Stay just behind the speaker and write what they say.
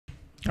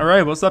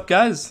Alright, what's up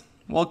guys?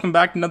 Welcome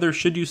back to another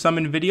Should You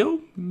Summon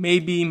video.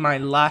 Maybe my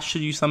last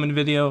Should You Summon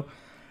video.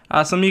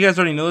 Some of you guys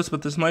already know this,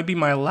 but this might be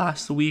my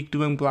last week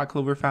doing Black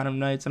Clover Phantom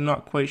Nights. I'm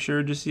not quite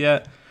sure just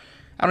yet.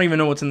 I don't even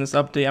know what's in this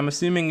update. I'm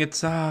assuming it's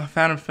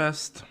Phantom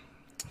Fest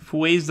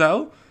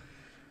Fuezo.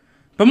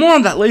 But more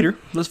on that later.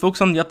 Let's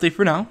focus on the update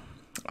for now.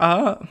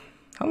 How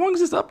long is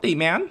this update,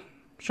 man?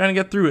 Just trying to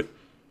get through it.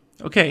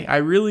 Okay, I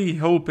really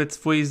hope it's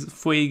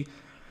Fueg,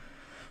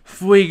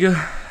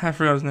 I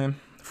forgot his name.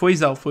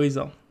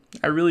 Fuezo.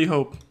 I really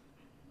hope.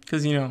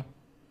 Because, you know,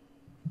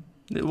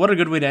 what a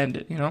good way to end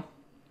it, you know?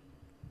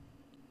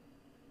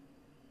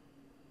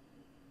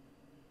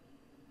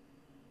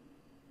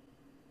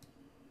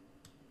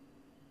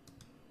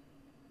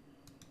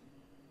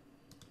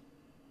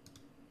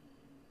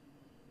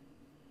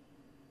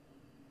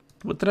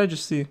 What did I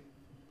just see?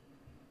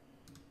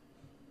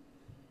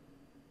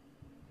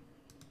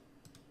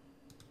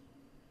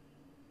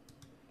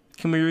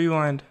 Can we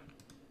rewind?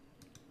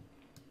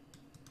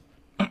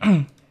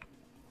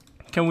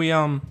 Can we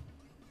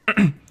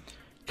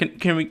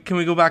can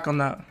we go back on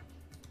that?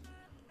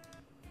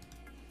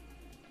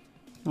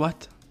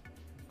 What?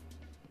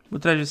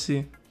 What did I just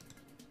see?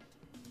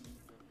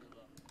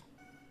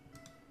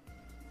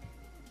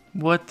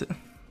 What?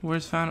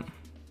 Where's Phantom?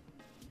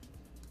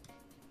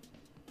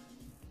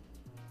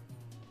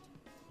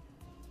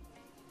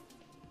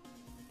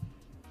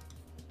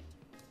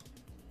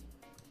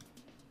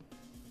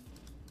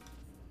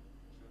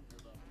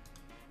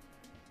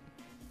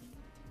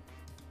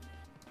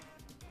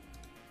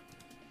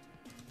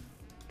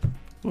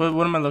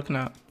 What am I looking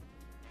at?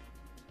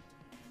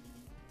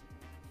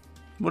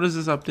 What is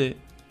this update?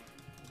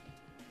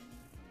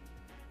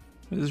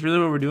 Is this really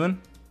what we're doing?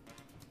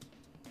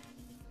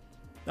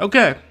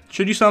 Okay,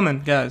 should you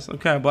summon, guys?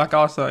 Okay, Black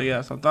Asta,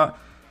 yes. I thought.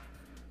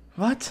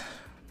 What?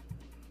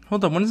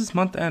 Hold up, when does this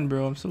month end,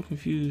 bro? I'm so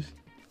confused.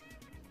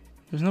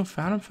 There's no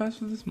Phantom Fest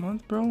for this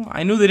month, bro?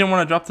 I knew they didn't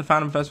want to drop the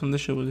Phantom Fest when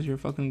this shit was here,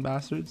 fucking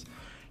bastards.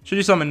 Should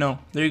you summon? No.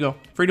 There you go.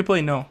 Free to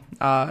play? No.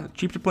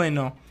 Cheap to play?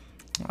 No.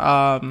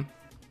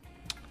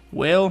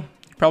 Well,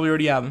 you probably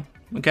already have him,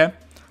 okay?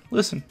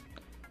 Listen,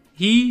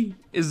 he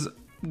is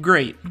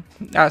great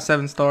at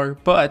 7-star,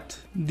 but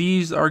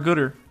these are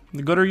gooder.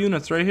 The gooder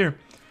units right here.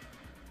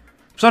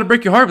 Sorry to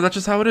break your heart, but that's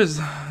just how it is.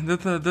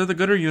 They're the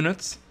gooder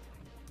units.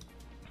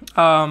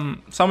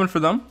 Summon for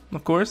them,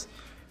 of course.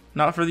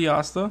 Not for the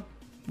Asta.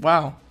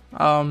 Wow.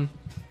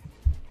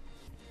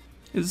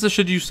 Is this a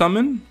should you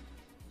summon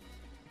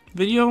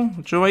video?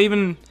 Should I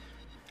even...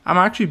 I'm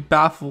actually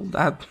baffled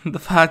at the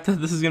fact that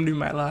this is going to be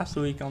my last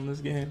week on this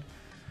game.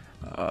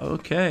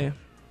 Okay.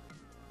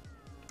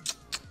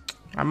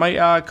 I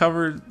might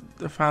cover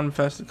the Phantom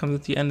Fest that comes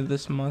at the end of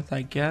this month,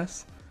 I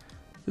guess.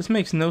 This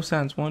makes no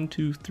sense. 1,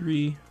 2,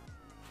 3,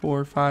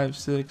 4, 5,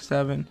 6,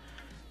 7.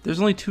 There's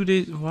only 2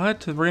 days.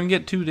 What? We're going to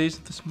get 2 days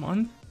this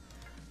month?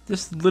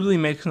 This literally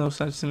makes no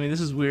sense to me.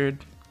 This is weird.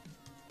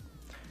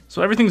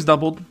 So everything's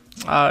doubled.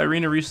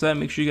 Arena reset.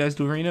 Make sure you guys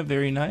do arena.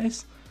 Very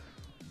nice.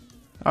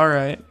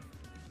 Alright.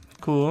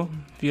 Cool.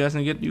 If you guys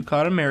can get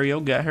Yukata Mario,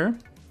 get her.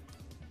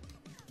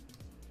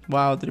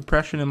 Wow, the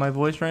depression in my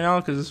voice right now,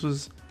 because this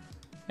was...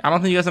 I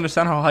don't think you guys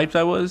understand how hyped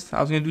I was. I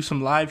was going to do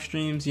some live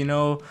streams, you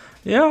know.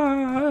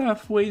 Yeah,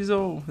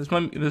 Fuezo.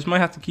 This might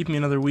have to keep me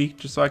another week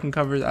just so I can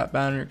cover that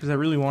banner, because I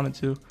really wanted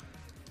to.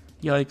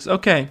 Yikes.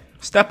 Okay.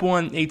 Step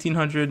 1,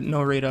 1800,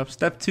 no rate up.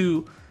 Step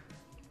 2,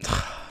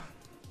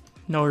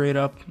 no rate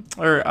up.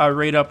 Or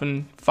rate up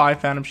in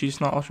 5 Phantom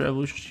sheets, not Ultra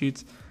Evolution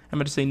sheets. I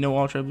meant to say no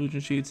Ultra Evolution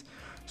sheets.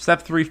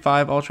 Step 3,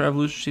 5 Ultra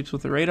Evolution sheets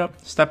with a rate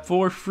up. Step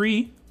 4,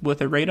 free with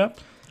a rate up.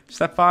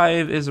 Step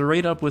 5 is a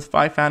rate up with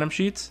 5 Phantom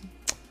sheets.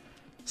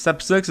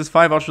 Step 6 is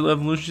 5 Ultra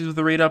Evolution sheets with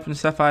a rate up. And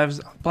Step 5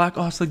 is Black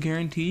Asta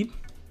guaranteed.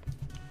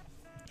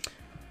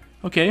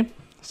 Okay,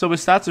 so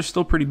his stats are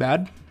still pretty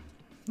bad.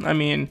 I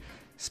mean,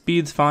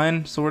 speed's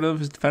fine, sort of.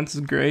 His defense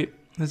is great.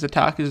 His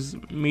attack is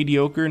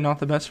mediocre, not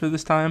the best for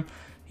this time.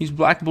 He's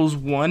Black Bulls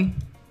 1.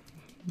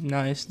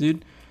 Nice,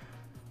 dude.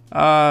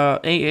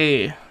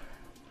 AA.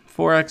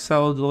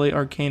 4XL, delay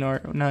arcane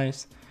art.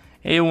 Nice.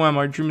 AOM,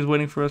 our dream is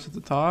waiting for us at the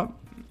top.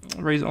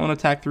 Raise own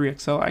attack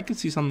 3XL. I could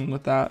see something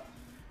with that.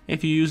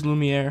 If you use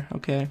Lumiere,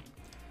 okay.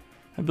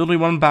 Ability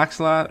 1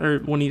 backslash, or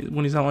when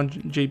he's out on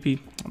JP.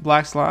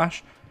 Black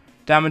slash.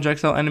 Damage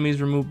XL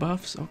enemies, remove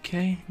buffs.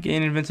 Okay.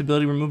 Gain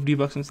invincibility, remove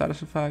debuffs and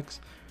status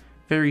effects.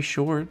 Very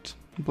short.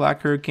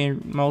 Black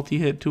Hurricane,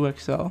 multi-hit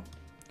 2XL.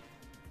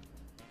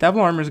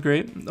 Devil armor is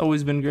great.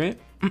 Always been great.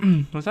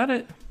 Was that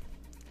it?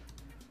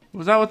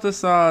 Was that what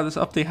this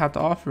update had to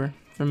offer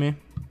for me?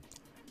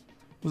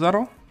 Was that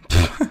all?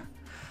 I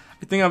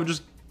think I'm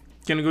just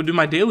gonna go do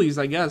my dailies,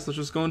 I guess. Let's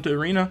just go into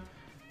arena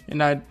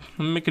and I'm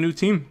gonna make a new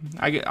team.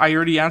 I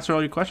already answered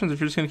all your questions. If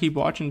you're just gonna keep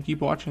watching,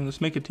 let's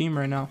make a team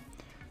right now.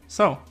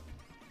 So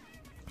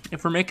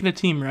if we're making a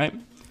team, right?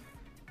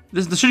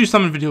 The should you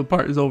summon video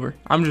part is over.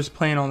 I'm just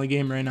playing on the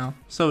game right now.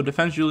 So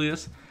Defense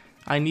Julius,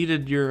 I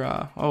needed your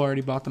oh, I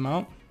already bought them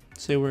out.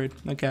 Say a word.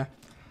 Okay.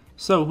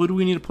 So who do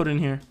we need to put in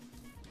here?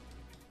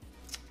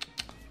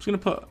 I'm just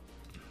gonna put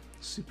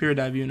Superior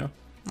Dive Uno.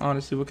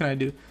 Honestly, what can I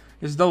do?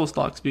 It's double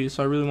stock speed,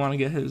 so I really want to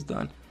get his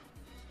done.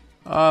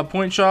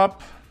 Point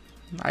shop.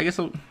 I guess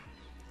I'll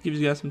give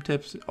you guys some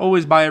tips.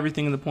 Always buy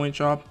everything in the point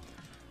shop.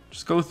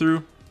 Just go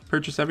through,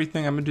 purchase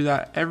everything. I'm gonna do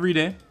that every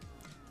day.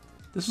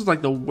 This was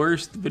like the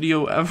worst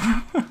video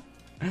ever.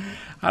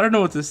 I don't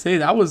know what to say.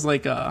 That was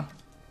like a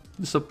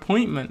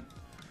disappointment.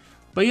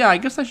 But yeah, I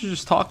guess I should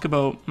just talk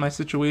about my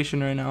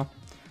situation right now.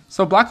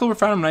 So Black Clover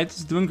Phantom Knights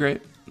is doing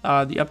great.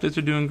 The updates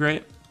are doing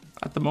great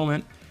at the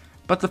moment.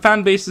 But the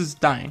fan base is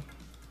dying.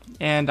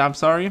 And I'm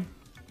sorry.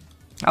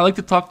 I like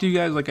to talk to you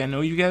guys like I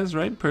know you guys,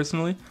 right?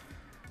 Personally.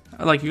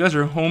 Like, you guys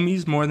are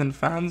homies more than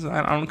fans.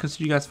 I don't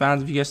consider you guys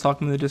fans. If you guys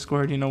talk in the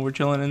Discord, you know, we're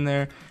chilling in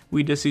there.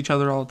 We diss each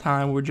other all the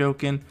time. We're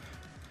joking.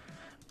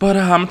 But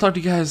I'm going to talk to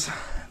you guys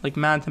like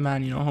man to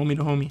man, you know, homie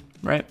to homie,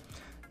 right?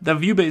 The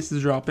view base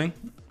is dropping.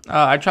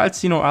 I tried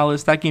Sino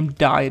Alice. That game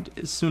died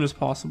as soon as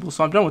possible.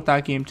 So I'm done with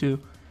that game too.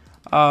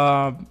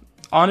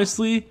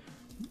 Honestly,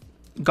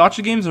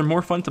 gacha games are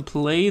more fun to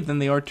play than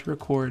they are to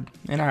record.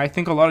 And I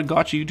think a lot of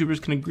gacha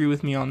YouTubers can agree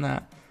with me on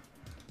that.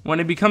 When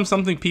it becomes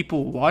something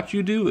people watch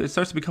you do, it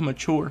starts to become a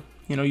chore.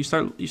 You know, you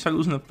start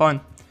losing the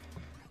fun.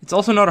 It's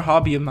also not a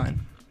hobby of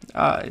mine.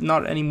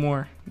 Not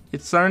anymore.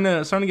 It's starting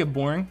to get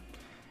boring.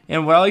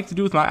 And what I like to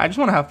do with I just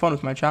want to have fun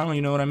with my channel,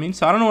 you know what I mean?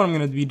 So I don't know what I'm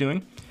going to be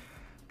doing.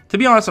 To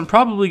be honest, I'm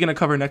probably going to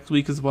cover next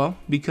week as well,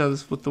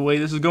 because with the way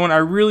this is going, I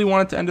really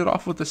wanted to end it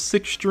off with a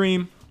 6th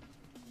stream.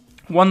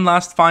 One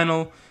last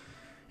final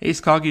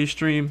Ace Kage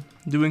stream,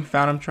 doing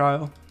Phantom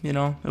Trial, you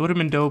know? It would have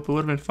been dope, it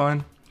would have been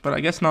fun, but I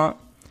guess not.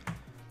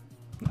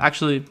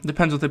 Actually,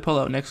 depends what they pull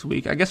out next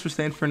week. I guess we're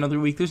staying for another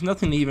week. There's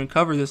nothing to even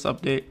cover this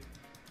update.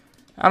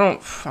 I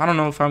don't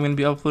know if I'm going to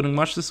be uploading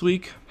much this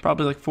week.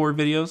 Probably like 4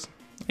 videos.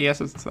 I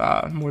guess it's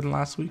more than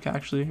last week,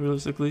 actually,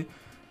 realistically.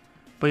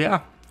 But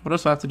yeah, what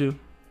else do I have to do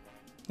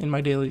in my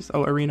dailies?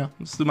 Oh, arena.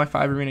 Let's do my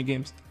 5 arena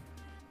games.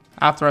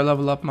 After I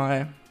level up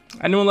my...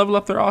 Anyone level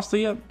up their asta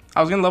yet?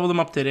 I was going to level them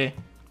up today,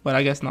 but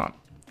I guess not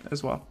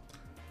as well.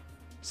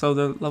 So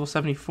they're level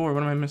 74.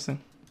 What am I missing?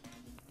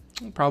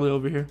 Probably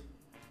over here.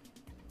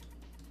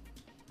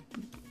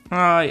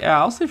 Yeah,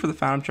 I'll say for the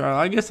Phantom Trial.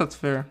 I guess that's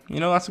fair. You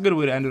know, that's a good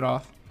way to end it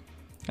off.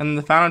 And then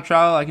the Phantom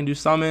Trial, I can do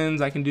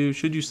summons. I can do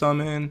should you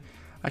summon.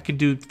 I could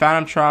do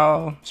Phantom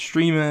Trial,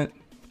 stream it,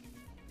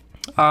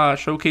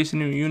 showcase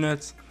new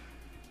units.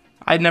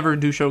 I'd never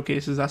do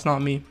showcases. That's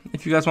not me.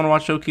 If you guys want to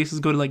watch showcases,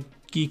 go to like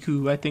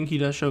Giku. I think he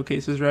does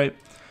showcases, right?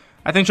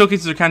 I think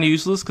showcases are kind of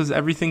useless because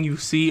everything you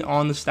see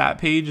on the stat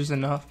page is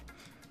enough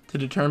to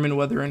determine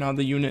whether or not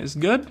the unit is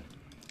good.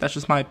 That's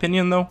just my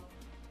opinion, though.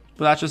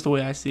 But that's just the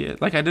way I see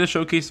it. Like, I did a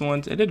showcase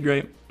once. It did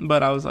great.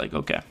 But I was like,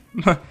 okay.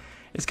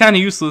 It's kind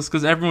of useless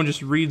because everyone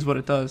just reads what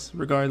it does,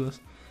 regardless.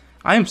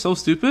 I am so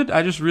stupid.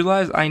 I just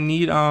realized I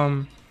need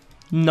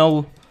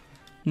null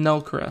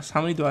crest.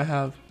 How many do I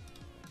have?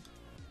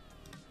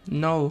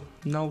 Null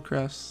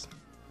crest.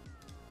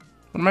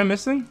 What am I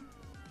missing?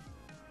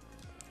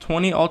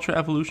 20 ultra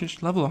evolution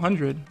level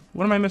 100.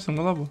 What am I missing?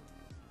 What level?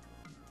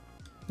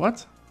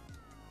 What?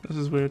 This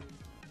is weird.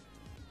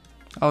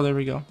 Oh, there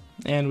we go.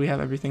 And we have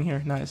everything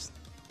here. Nice.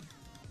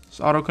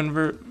 So auto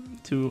convert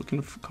to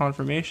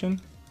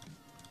confirmation.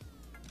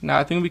 Now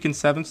I think we can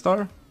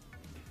 7-star.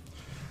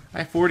 I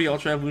have 40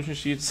 ultra evolution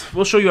sheets.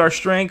 We'll show you our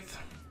strength.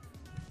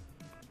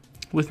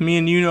 With me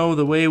and you know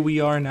the way we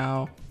are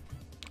now.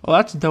 Oh,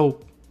 that's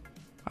dope.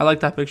 I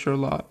like that picture a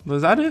lot.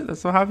 Was that it?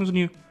 That's what happens when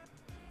you...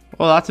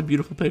 Oh, that's a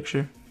beautiful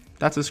picture.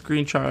 That's a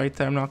screenshot right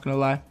there. I'm not going to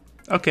lie.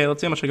 Okay, let's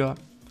see how much I got.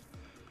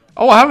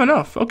 Oh, I have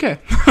enough. Okay.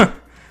 I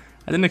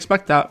didn't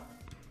expect that.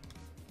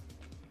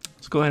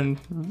 Let's go ahead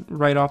and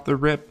write off the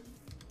rip.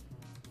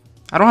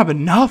 I don't have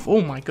enough.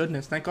 Oh my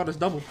goodness. Thank God it's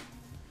doubled.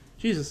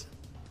 Jesus.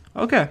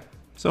 Okay.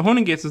 So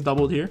Honing Gates is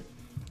doubled here.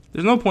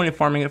 There's no point in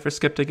farming it for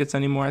skip tickets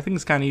anymore. I think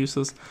it's kind of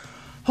useless.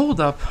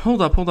 Hold up.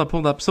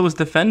 So is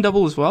defend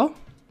double as well?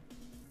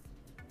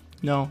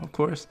 No, of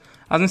course.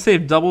 I was going to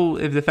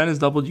say if defend is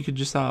doubled, you could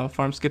just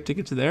farm skip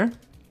tickets there.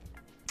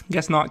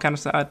 Guess not. Kind of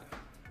sad.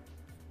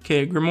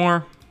 Okay,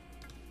 Grimoire.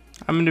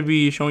 I'm going to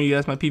be showing you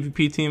guys my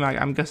PvP team. I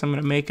guess I'm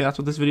going to make it. That's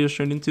what this video is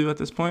turned into at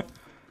this point.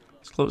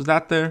 Let's close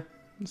that there.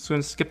 Just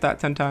going to skip that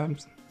 10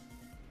 times.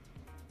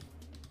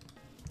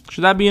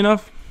 Should that be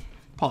enough?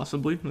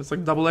 Possibly. Let's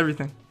like double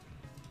everything.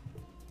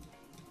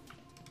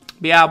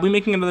 But yeah, I'll be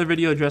making another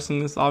video addressing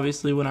this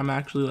obviously when I'm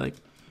actually like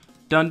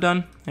done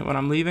and when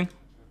I'm leaving.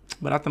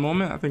 But at the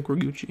moment, I think we're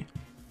Gucci.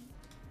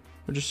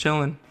 We're just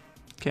chilling.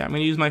 Okay, I'm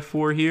going to use my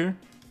 4 here.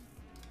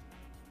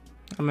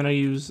 I'm going to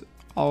use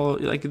all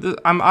like this.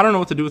 I don't know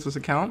what to do with this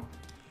account.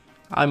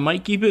 I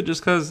might keep it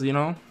just because, you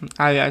know,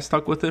 I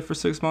stuck with it for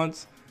 6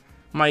 months.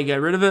 Might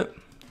get rid of it.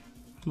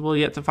 We'll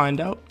yet to find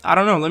out. I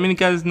don't know. Let me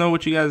guys know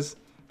what you guys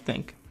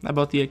think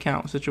about the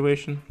account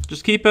situation.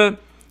 Just keep it,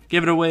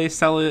 give it away,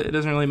 sell it. It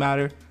doesn't really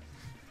matter.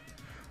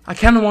 I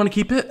kind of want to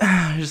keep it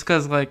just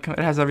because like it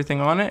has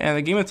everything on it, and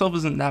the game itself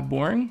isn't that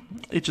boring.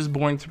 It's just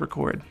boring to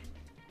record.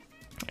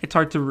 It's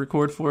hard to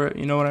record for it.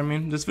 You know what I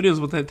mean? This video is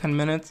within 10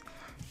 minutes.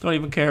 Don't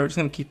even care. We're just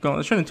gonna keep going.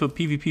 Let's turn into a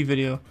PvP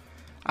video.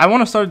 I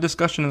want to start a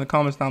discussion in the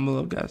comments down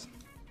below, guys.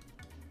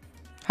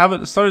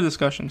 start a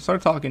discussion,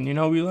 start talking. You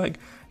know, be like,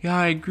 yeah,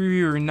 I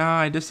agree, or nah,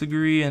 I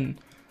disagree, and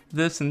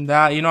this and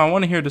that. You know, I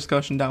want to hear a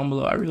discussion down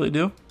below. I really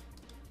do.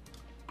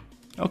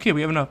 Okay,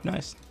 we have enough.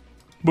 Nice.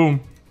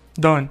 Boom.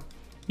 Done.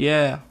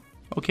 Yeah.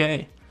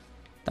 Okay.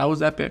 That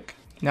was epic.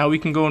 Now we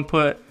can go and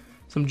put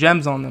some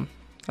gems on them.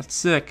 That's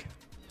sick.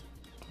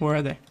 Where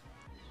are they?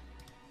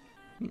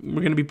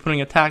 We're going to be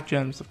putting attack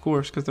gems, of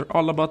course, because they're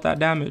all about that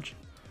damage.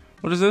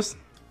 What is this?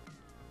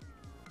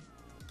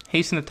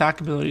 Hasten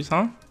attack abilities,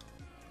 huh?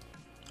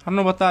 I don't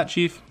know about that,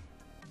 Chief.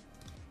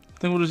 I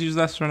think we'll just use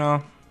this for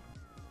now.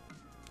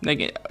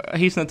 Like,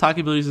 hasten attack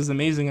abilities is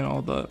amazing and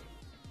all, but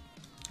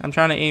I'm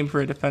trying to aim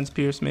for a defense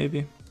pierce,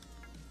 maybe.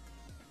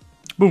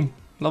 Boom.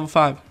 Level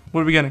 5.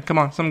 What are we getting? Come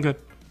on, something good.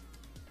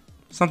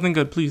 Something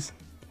good, please.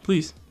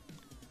 Please.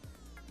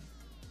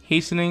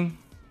 Hastening.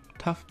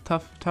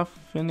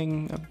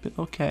 Toughening a bit.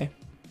 Okay.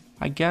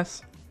 I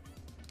guess.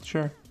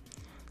 Sure.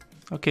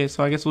 Okay,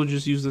 so I guess we'll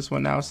just use this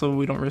one now so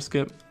we don't risk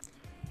it.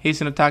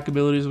 Hasten attack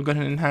abilities. We'll go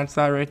ahead and enhance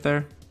that right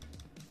there.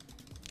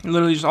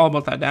 Literally just all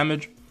about that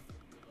damage.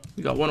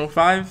 We got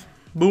 105.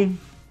 Boom.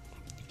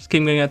 Just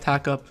keep getting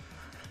attack up.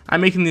 I'm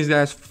making these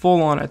guys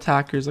full-on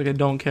attackers. Like, I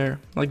don't care.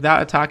 Like,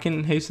 that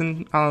attacking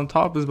hasten on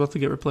top is about to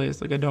get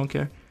replaced. Like, I don't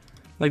care.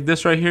 Like,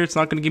 this right here, it's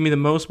not going to give me the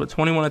most, but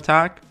 21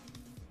 attack.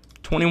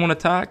 21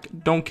 attack.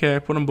 Don't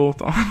care. Put them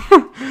both on.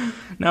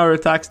 Now our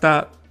attack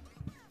stat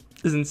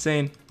is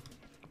insane.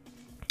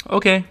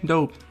 Okay,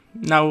 dope.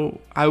 Now,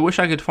 I wish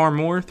I could farm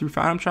more through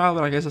Phantom Child,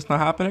 but I guess that's not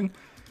happening.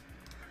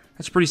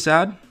 That's pretty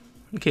sad.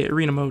 Okay,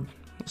 arena mode.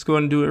 Let's go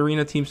ahead and do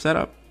arena team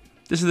setup.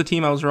 This is the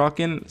team I was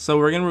rocking. So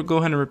we're going to go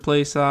ahead and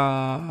replace,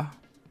 I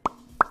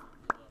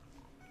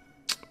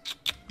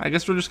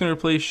guess we're just going to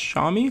replace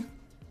Shami.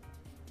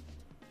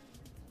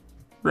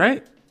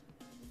 Right?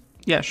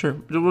 Yeah, sure.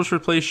 We'll just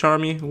replace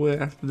Shami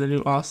with the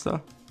new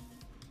Asta.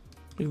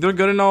 Like, they're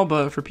good and all,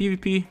 but for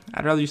PvP,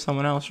 I'd rather use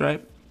someone else,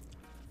 right?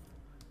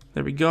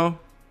 There we go.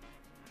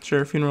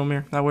 Sure, Funeral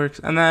Mirror. That works.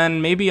 And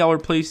then maybe I'll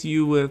replace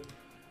you with...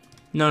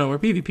 No, we're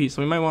PvP,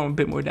 so we might want a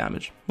bit more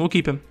damage. We'll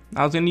keep him.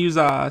 I was going to use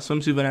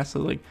Swimsuit Vanessa.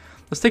 Like,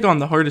 let's take on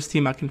the hardest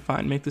team I can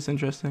find. Make this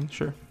interesting.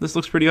 Sure. This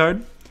looks pretty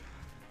hard.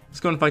 Let's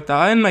go and fight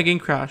that. And my game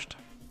crashed.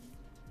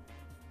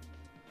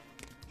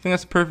 I think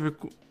that's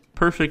perfect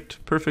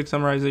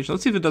summarization.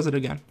 Let's see if it does it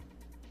again.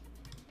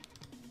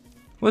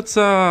 Let's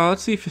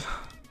see if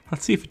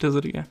it does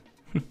it again.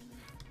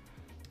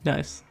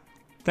 Nice.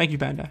 Thank you,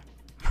 Bandai.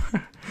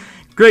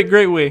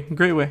 Great way.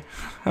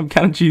 I'm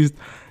kind of cheesed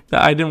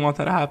that I didn't want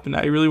that to happen.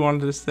 I really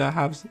wanted this to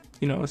have,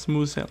 you know, a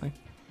smooth sailing.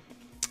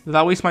 Did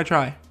that waste my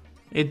try?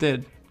 It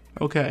did.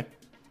 Okay.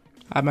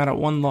 I'm at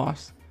 1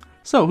 loss.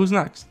 So, who's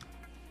next?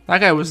 That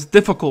guy was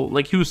difficult.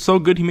 Like, he was so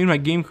good, he made my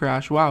game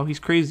crash. Wow, he's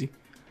crazy.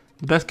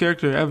 The best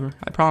character ever,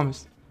 I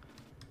promise.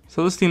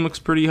 So this team looks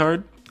pretty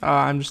hard.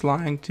 I'm just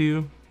lying to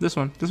you. This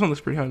one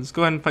looks pretty hard. Let's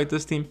go ahead and fight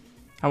this team.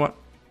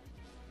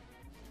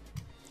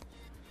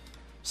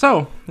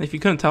 So, if you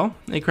couldn't tell,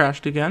 it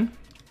crashed again.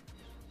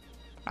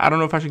 I don't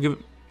know if I should give it...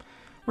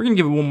 We're going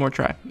to give it one more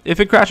try. If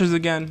it crashes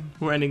again,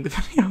 we're ending the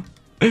video.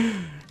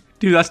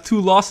 Dude, that's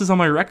 2 losses on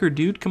my record,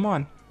 dude. Come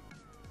on.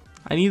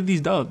 I need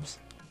these dubs.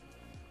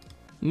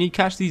 I need to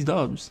catch these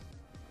dubs.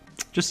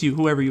 Just you,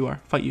 whoever you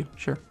are. Fight you,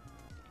 sure.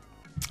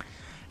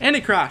 And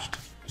it crashed.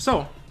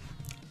 So,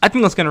 I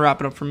think that's going to wrap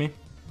it up for me.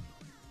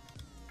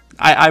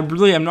 I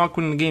really am not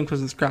quitting the game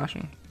because it's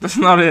crashing. That's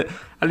not it.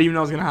 I didn't even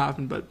know it was going to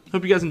happen, but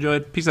hope you guys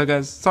enjoyed. Peace out,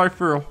 guys. Sorry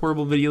for a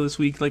horrible video this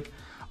week. Like,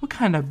 what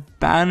kind of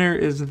banner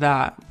is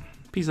that?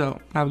 Peace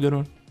out. Have a good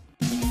one.